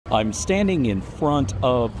I'm standing in front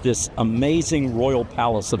of this amazing Royal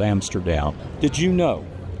Palace of Amsterdam. Did you know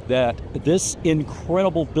that this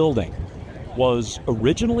incredible building was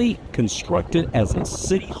originally constructed as a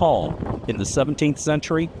city hall in the 17th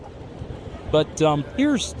century? But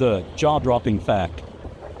here's the jaw-dropping fact.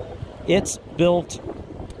 It's built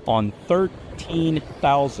on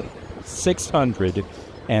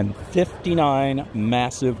 13,659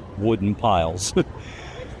 massive wooden piles,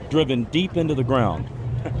 driven deep into the ground.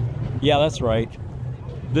 Yeah, that's right.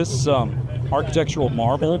 This architectural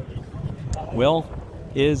marvel, well,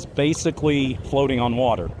 is basically floating on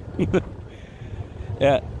water.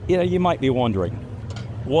 You might be wondering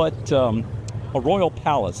what a royal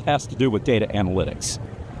palace has to do with data analytics.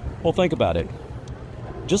 Well, think about it.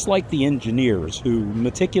 Just like the engineers who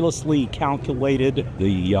meticulously calculated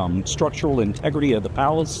the structural integrity of the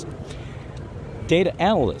palace, data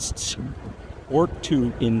analysts work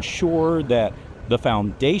to ensure that the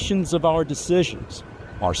foundations of our decisions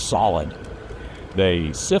are solid.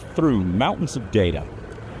 They sift through mountains of data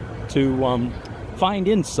to find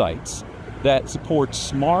insights that support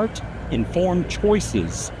smart, informed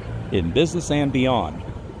choices in business and beyond.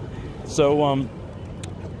 So,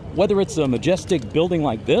 whether it's a majestic building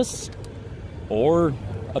like this or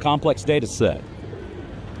a complex data set,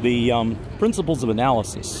 the principles of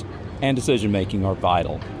analysis and decision-making are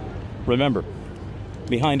vital. Remember,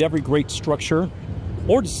 behind every great structure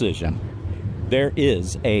or decision, there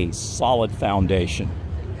is a solid foundation.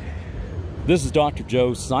 This is Dr.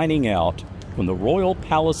 Joe signing out from the Royal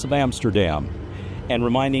Palace of Amsterdam and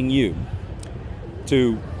reminding you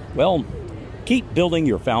to, well, keep building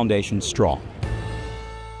your foundation strong.